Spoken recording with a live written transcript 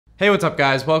Hey, what's up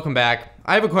guys? Welcome back.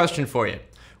 I have a question for you.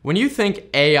 When you think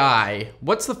AI,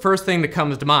 what's the first thing that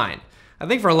comes to mind? I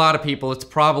think for a lot of people, it's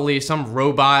probably some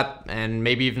robot and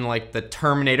maybe even like the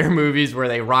Terminator movies where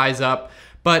they rise up.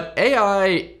 But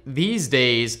AI these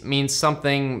days means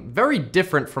something very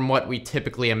different from what we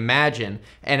typically imagine.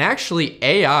 And actually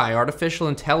AI, artificial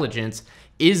intelligence,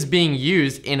 is being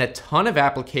used in a ton of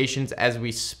applications as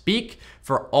we speak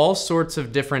for all sorts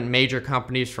of different major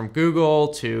companies from Google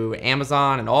to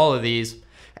Amazon and all of these.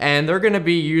 And they're gonna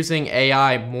be using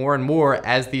AI more and more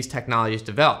as these technologies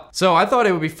develop. So I thought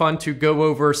it would be fun to go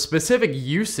over specific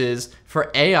uses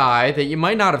for AI that you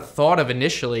might not have thought of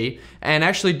initially and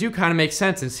actually do kind of make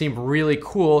sense and seem really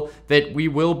cool that we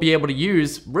will be able to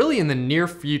use really in the near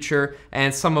future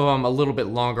and some of them a little bit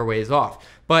longer ways off.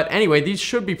 But anyway, these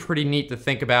should be pretty neat to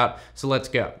think about, so let's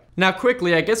go. Now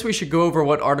quickly, I guess we should go over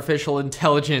what artificial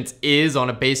intelligence is on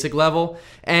a basic level.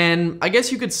 And I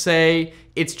guess you could say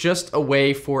it's just a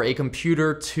way for a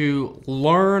computer to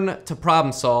learn to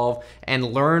problem solve and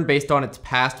learn based on its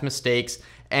past mistakes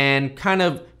and kind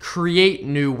of create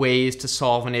new ways to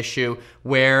solve an issue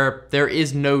where there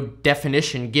is no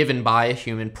definition given by a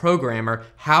human programmer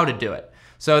how to do it.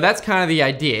 So that's kind of the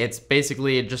idea. It's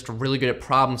basically just really good at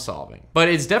problem solving. But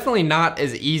it's definitely not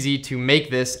as easy to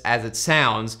make this as it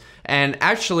sounds. And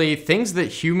actually, things that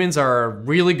humans are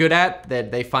really good at,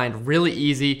 that they find really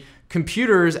easy,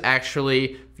 computers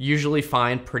actually usually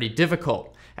find pretty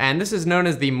difficult. And this is known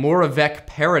as the Moravec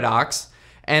paradox.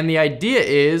 And the idea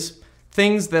is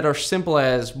things that are simple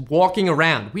as walking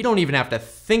around. We don't even have to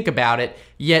think about it,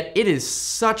 yet it is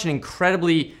such an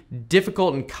incredibly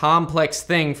difficult and complex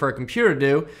thing for a computer to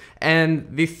do. And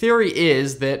the theory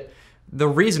is that the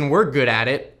reason we're good at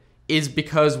it is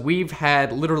because we've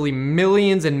had literally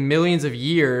millions and millions of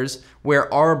years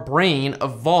where our brain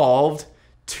evolved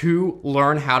to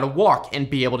learn how to walk and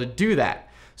be able to do that.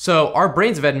 So our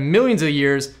brains have had millions of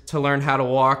years to learn how to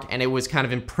walk, and it was kind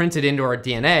of imprinted into our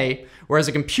DNA, whereas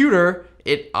a computer,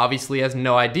 it obviously has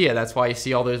no idea. That's why you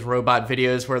see all those robot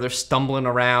videos where they're stumbling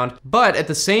around. But at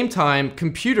the same time,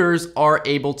 computers are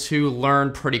able to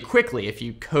learn pretty quickly if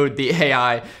you code the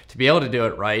AI to be able to do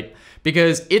it right,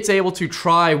 because it's able to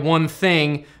try one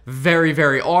thing very,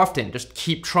 very often. Just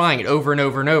keep trying it over and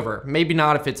over and over. Maybe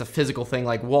not if it's a physical thing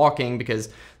like walking, because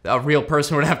a real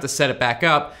person would have to set it back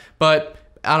up, but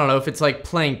I don't know, if it's like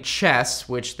playing chess,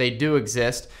 which they do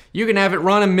exist, you can have it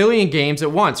run a million games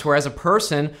at once, whereas a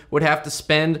person would have to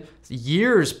spend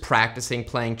years practicing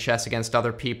playing chess against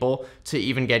other people to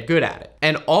even get good at it.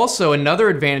 And also another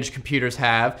advantage computers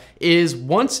have is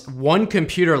once one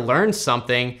computer learns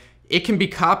something, it can be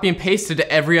copy and pasted to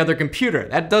every other computer.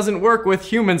 That doesn't work with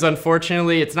humans,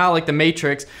 unfortunately. It's not like the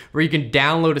Matrix where you can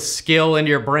download a skill into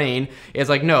your brain. It's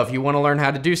like, no, if you want to learn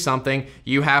how to do something,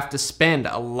 you have to spend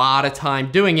a lot of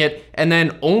time doing it, and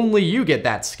then only you get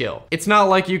that skill. It's not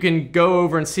like you can go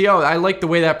over and see, oh, I like the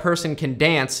way that person can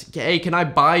dance. Hey, can I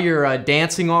buy your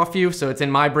dancing off you so it's in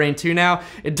my brain too now?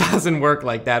 It doesn't work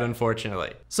like that,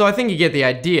 unfortunately. So I think you get the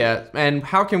idea, and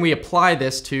how can we apply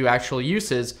this to actual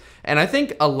uses? And I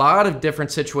think a lot of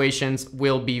different situations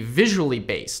will be visually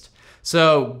based.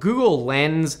 So Google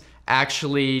Lens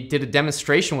actually did a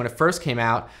demonstration when it first came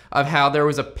out of how there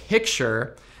was a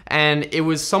picture and it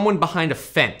was someone behind a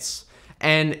fence.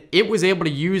 And it was able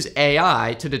to use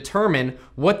AI to determine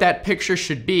what that picture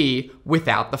should be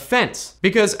without the fence.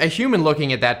 Because a human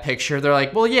looking at that picture, they're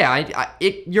like, well, yeah,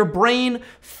 your brain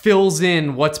fills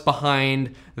in what's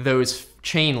behind those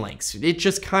chain links. It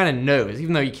just kind of knows,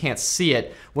 even though you can't see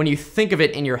it. When you think of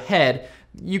it in your head,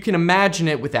 you can imagine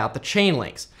it without the chain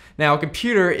links. Now, a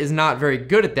computer is not very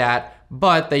good at that,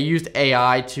 but they used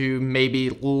AI to maybe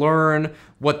learn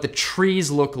what the trees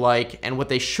look like and what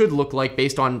they should look like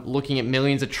based on looking at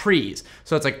millions of trees.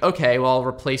 So it's like, okay, well, I'll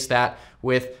replace that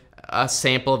with a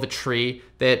sample of a tree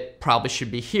that probably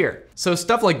should be here. So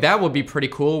stuff like that would be pretty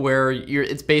cool, where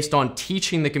it's based on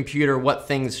teaching the computer what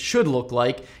things should look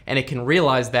like, and it can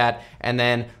realize that and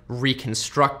then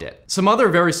reconstruct it. Some other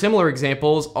very similar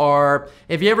examples are,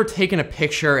 if you ever taken a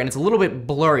picture and it's a little bit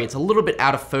blurry, it's a little bit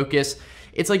out of focus,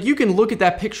 it's like you can look at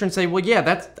that picture and say, well,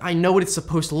 yeah, I know what it's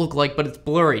supposed to look like, but it's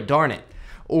blurry, darn it.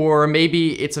 Or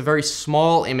maybe it's a very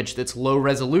small image that's low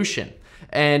resolution,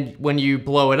 and when you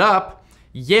blow it up,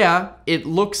 yeah, it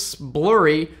looks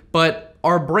blurry, but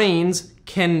our brains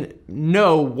can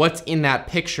know what's in that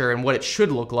picture and what it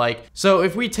should look like. So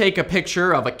if we take a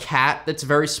picture of a cat that's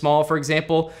very small, for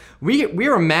example,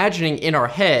 we're imagining in our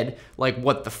head like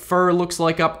what the fur looks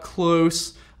like up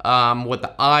close, what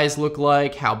the eyes look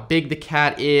like, how big the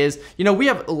cat is. You know, we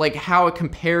have like how it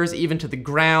compares even to the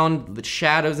ground, the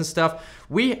shadows and stuff.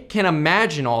 We can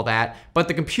imagine all that, but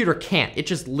the computer can't. It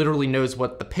just literally knows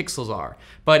what the pixels are.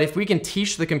 But if we can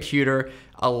teach the computer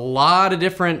a lot of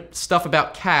different stuff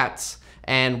about cats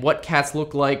and what cats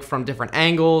look like from different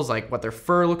angles, like what their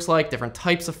fur looks like, different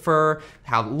types of fur,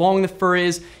 how long the fur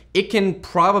is, it can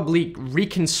probably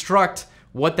reconstruct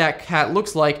what that cat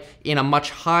looks like in a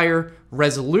much higher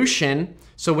resolution.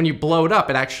 So when you blow it up,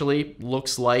 it actually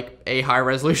looks like a high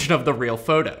resolution of the real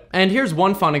photo. And here's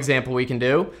one fun example we can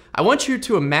do. I want you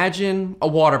to imagine a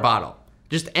water bottle.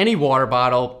 Just any water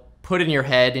bottle, put it in your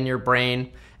head, in your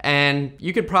brain, and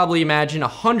you could probably imagine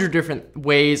 100 different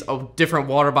ways a different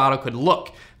water bottle could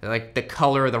look. Like the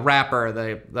color of the wrapper,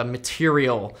 the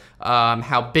material,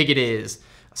 how big it is,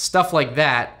 stuff like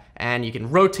that. And you can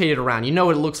rotate it around. You know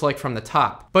what it looks like from the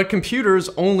top. But computers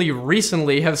only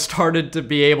recently have started to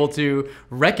be able to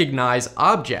recognize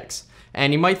objects.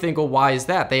 And you might think, well, why is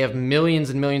that? They have millions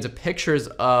and millions of pictures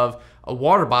of a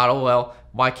water bottle. Well,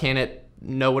 why can't it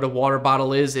know what a water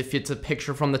bottle is if it's a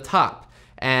picture from the top?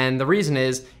 And the reason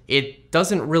is it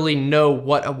doesn't really know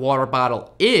what a water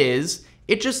bottle is.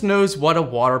 It just knows what a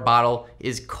water bottle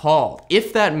is called,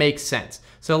 if that makes sense.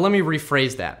 So let me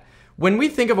rephrase that. When we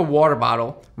think of a water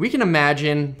bottle, we can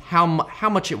imagine how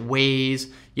much it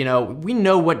weighs. You know, we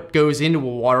know what goes into a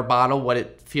water bottle, what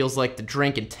it feels like to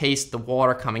drink and taste the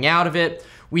water coming out of it.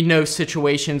 We know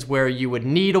situations where you would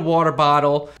need a water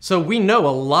bottle. So we know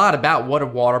a lot about what a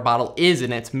water bottle is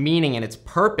and its meaning and its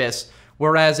purpose,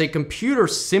 whereas a computer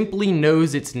simply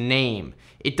knows its name.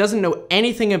 It doesn't know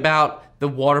anything about the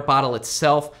water bottle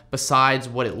itself besides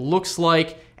what it looks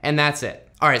like, and that's it.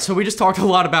 All right, so we just talked a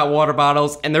lot about water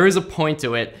bottles, and there is a point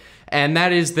to it, and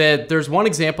that is that there's one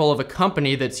example of a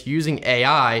company that's using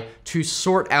AI to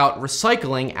sort out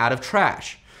recycling out of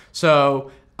trash. So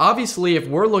obviously, if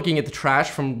we're looking at the trash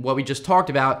from what we just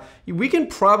talked about, we can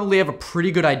probably have a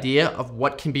pretty good idea of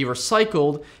what can be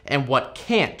recycled and what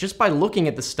can't, just by looking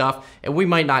at the stuff, and we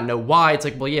might not know why. It's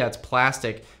like, well, yeah, it's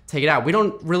plastic, take it out. We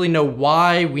don't really know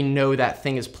why we know that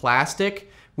thing is plastic.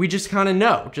 We just kind of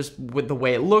know, just with the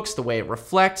way it looks, the way it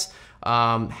reflects,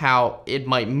 how it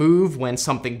might move when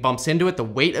something bumps into it, the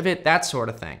weight of it, that sort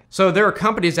of thing. So there are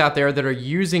companies out there that are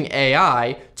using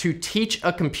AI to teach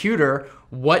a computer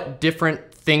what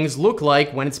different things look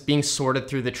like when it's being sorted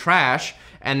through the trash,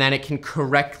 and then it can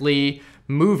correctly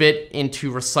move it into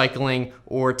recycling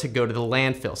or to go to the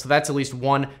landfill. So that's at least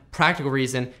one practical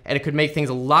reason, and it could make things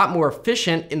a lot more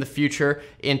efficient in the future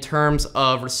in terms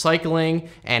of recycling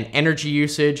and energy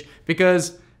usage,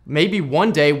 because maybe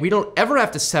one day we don't ever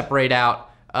have to separate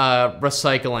out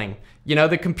recycling. You know,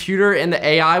 the computer and the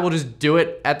AI will just do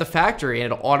it at the factory,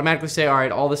 and it'll automatically say, all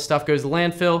right, all this stuff goes to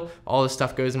landfill, all this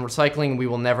stuff goes in recycling, and we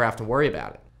will never have to worry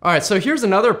about it. All right, so here's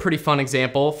another pretty fun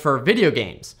example for video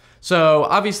games. So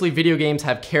obviously video games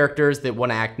have characters that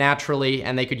want to act naturally,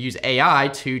 and they could use AI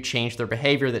to change their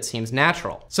behavior that seems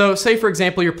natural. So say for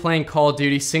example you're playing Call of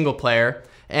Duty single player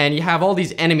and you have all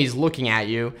these enemies looking at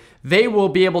you. They will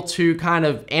be able to kind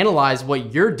of analyze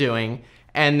what you're doing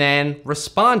and then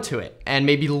respond to it and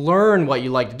maybe learn what you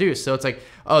like to do. So it's like,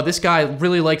 oh, this guy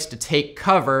really likes to take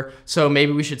cover, so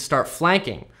maybe we should start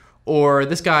flanking. Or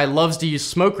this guy loves to use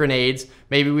smoke grenades,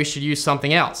 maybe we should use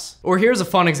something else. Or here's a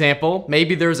fun example.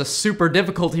 Maybe there's a super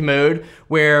difficulty mode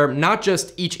where not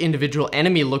just each individual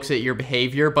enemy looks at your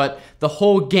behavior, but the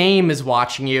whole game is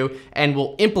watching you, and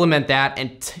will implement that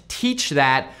and teach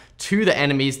that to the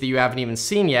enemies that you haven't even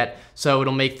seen yet, so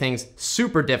it'll make things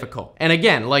super difficult. And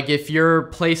again, like if your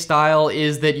play style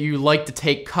is that you like to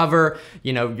take cover,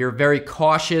 you know, you're very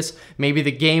cautious, maybe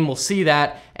the game will see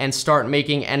that and start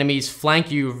making enemies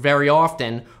flank you very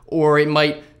often, or it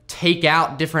might take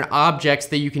out different objects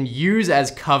that you can use as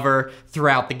cover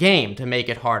throughout the game to make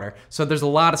it harder. So there's a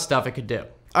lot of stuff it could do.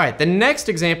 All right, the next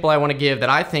example I want to give that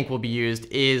I think will be used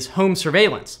is home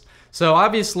surveillance. So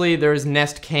obviously there's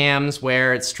Nest cams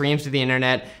where it streams to the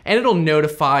internet and it'll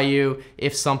notify you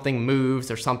if something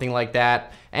moves or something like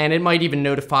that. And it might even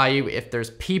notify you if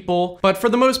there's people. But for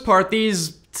the most part,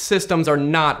 these systems are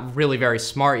not really very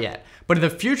smart yet. But in the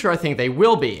future, I think they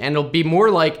will be. And it'll be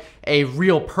more like a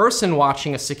real person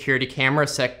watching a security camera,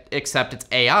 except it's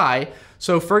AI.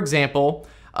 So for example,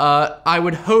 I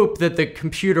would hope that the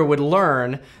computer would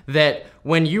learn that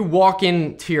when you walk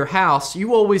into your house,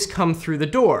 you always come through the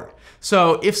door.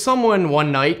 So if someone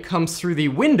one night comes through the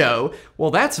window, well,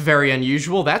 that's very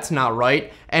unusual, that's not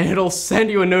right, and it'll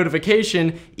send you a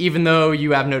notification even though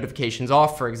you have notifications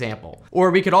off, for example.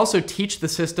 Or we could also teach the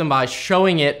system by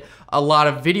showing it a lot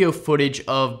of video footage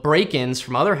of break-ins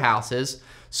from other houses.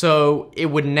 So it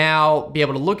would now be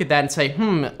able to look at that and say,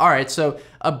 all right, so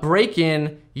a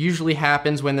break-in usually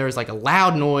happens when there's like a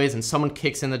loud noise and someone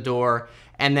kicks in the door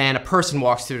and then a person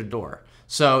walks through the door.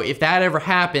 So if that ever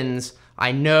happens,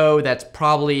 I know that's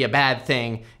probably a bad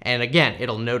thing, and again,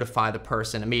 it'll notify the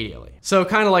person immediately. So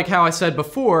kind of like how I said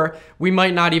before, we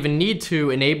might not even need to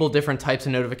enable different types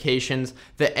of notifications.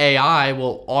 The AI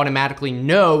will automatically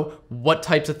know what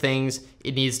types of things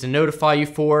it needs to notify you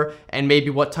for, and maybe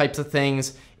what types of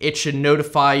things it should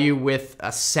notify you with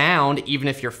a sound, even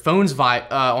if your phone's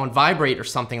on vibrate or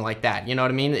something like that. You know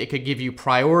what I mean? It could give you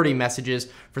priority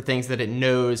messages for things that it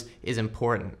knows is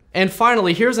important. And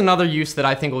finally, here's another use that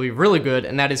I think will be really good,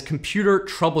 and that is computer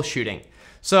troubleshooting.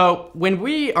 So when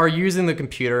we are using the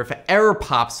computer, if an error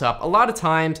pops up, a lot of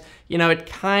times, it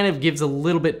kind of gives a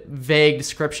little bit vague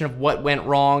description of what went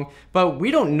wrong, but we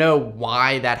don't know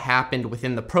why that happened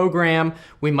within the program.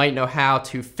 We might know how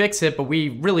to fix it, but we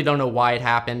really don't know why it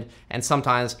happened, and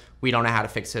sometimes we don't know how to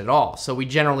fix it at all. So we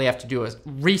generally have to do a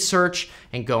research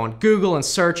and go on Google and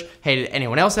search, hey, did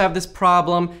anyone else have this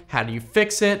problem? How do you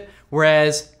fix it?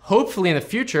 Whereas hopefully in the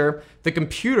future, the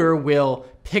computer will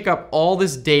pick up all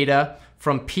this data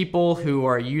from people who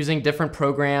are using different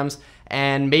programs,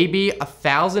 and maybe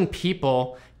 1,000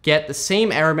 people get the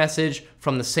same error message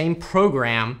from the same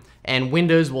program, and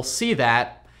Windows will see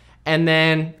that, and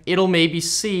then it'll maybe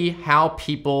see how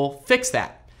people fix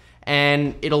that.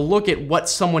 And it'll look at what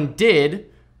someone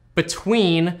did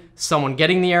between someone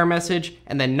getting the error message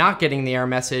and then not getting the error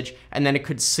message, and then it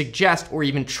could suggest or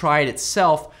even try it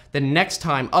itself the next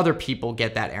time other people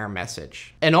get that error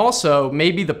message. And also,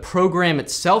 maybe the program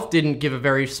itself didn't give a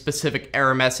very specific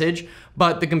error message,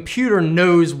 but the computer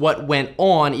knows what went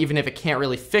on, even if it can't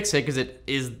really fix it because it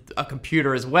is a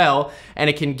computer as well, and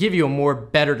it can give you a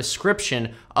better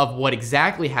description of what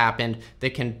exactly happened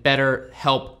that can better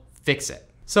help fix it.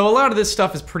 So a lot of this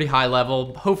stuff is pretty high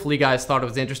level. Hopefully you guys thought it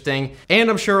was interesting. And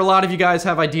I'm sure a lot of you guys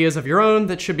have ideas of your own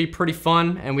that should be pretty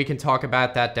fun, and we can talk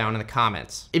about that down in the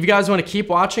comments. If you guys want to keep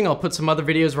watching, I'll put some other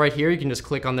videos right here. You can just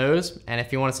click on those. And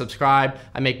if you want to subscribe,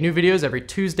 I make new videos every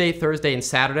Tuesday, Thursday, and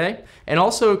Saturday. And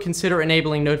also consider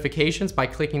enabling notifications by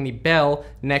clicking the bell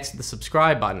next to the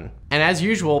subscribe button. And as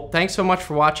usual, thanks so much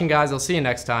for watching, guys. I'll see you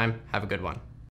next time. Have a good one.